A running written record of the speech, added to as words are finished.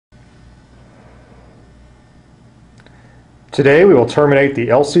Today we will terminate the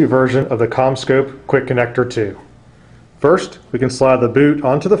LC version of the CommScope Qwik Connector 2. First, we can slide the boot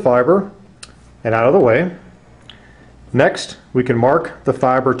onto the fiber and out of the way. Next, we can mark the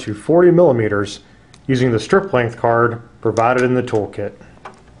fiber to 40 millimeters using the strip length card provided in the toolkit.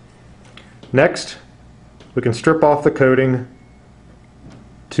 Next, we can strip off the coating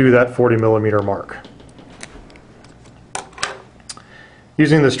to that 40 millimeter mark.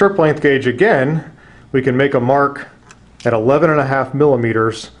 Using the strip length gauge again, we can make a mark at 11.5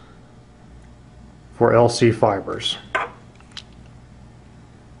 millimeters for LC fibers.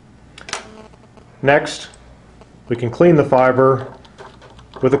 Next, we can clean the fiber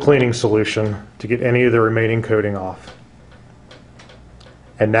with a cleaning solution to get any of the remaining coating off.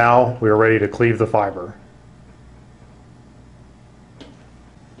 And now we are ready to cleave the fiber.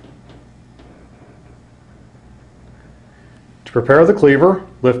 To prepare the cleaver,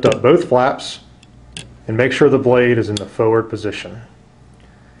 lift up both flaps and make sure the blade is in the forward position.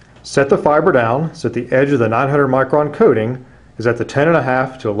 Set the fiber down so that the edge of the 900 micron coating is at the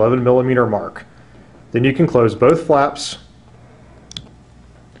 10.5 to 11 millimeter mark. Then you can close both flaps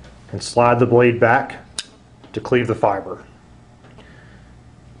and slide the blade back to cleave the fiber.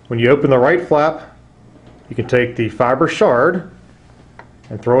 When you open the right flap, you can take the fiber shard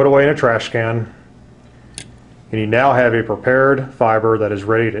and throw it away in a trash can, and you now have a prepared fiber that is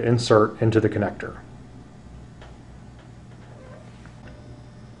ready to insert into the connector.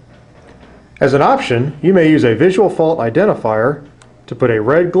 As an option, you may use a visual fault identifier to put a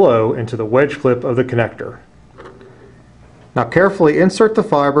red glow into the wedge clip of the connector. Now carefully insert the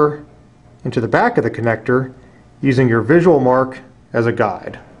fiber into the back of the connector using your visual mark as a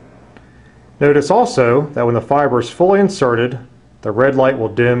guide. Notice also that when the fiber is fully inserted, the red light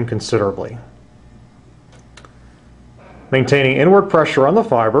will dim considerably. Maintaining inward pressure on the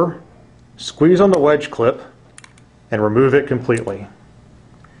fiber, squeeze on the wedge clip and remove it completely.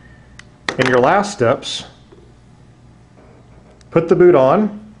 In your last steps, put the boot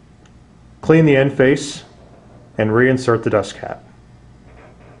on, clean the end face, and reinsert the dust cap.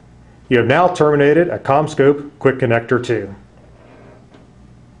 You have now terminated a CommScope Qwik Connector 2.